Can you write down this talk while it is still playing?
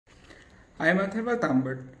I am Atharva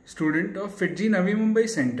Tambat, student of FIITJEE Navi Mumbai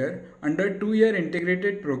Center under 2-year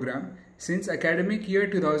integrated program since academic year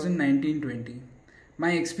 2019-20.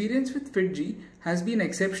 My experience with FIITJEE has been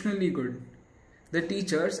exceptionally good. The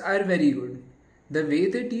teachers are very good. The way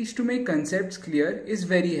they teach to make concepts clear is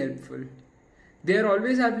very helpful. They are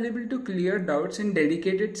always available to clear doubts in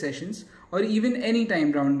dedicated sessions or even any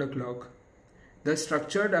time round the clock. The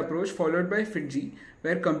structured approach followed by FIITJEE,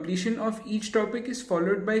 where completion of each topic is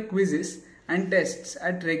followed by quizzes and tests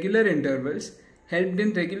at regular intervals, helped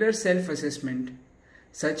in regular self-assessment.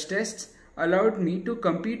 Such tests allowed me to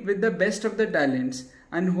compete with the best of the talents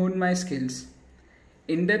and hone my skills.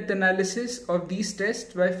 In-depth analysis of these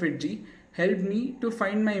tests by FIITJEE helped me to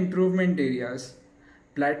find my improvement areas.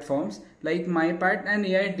 Platforms like MyPart and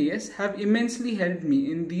AITS have immensely helped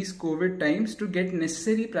me in these COVID times to get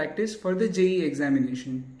necessary practice for the JEE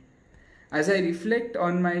examination. As I reflect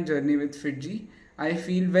on my journey with FIITJEE, I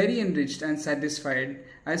feel very enriched and satisfied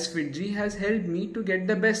as FIITJEE has helped me to get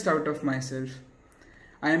the best out of myself.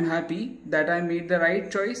 I am happy that I made the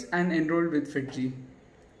right choice and enrolled with FIITJEE.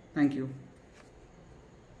 Thank you.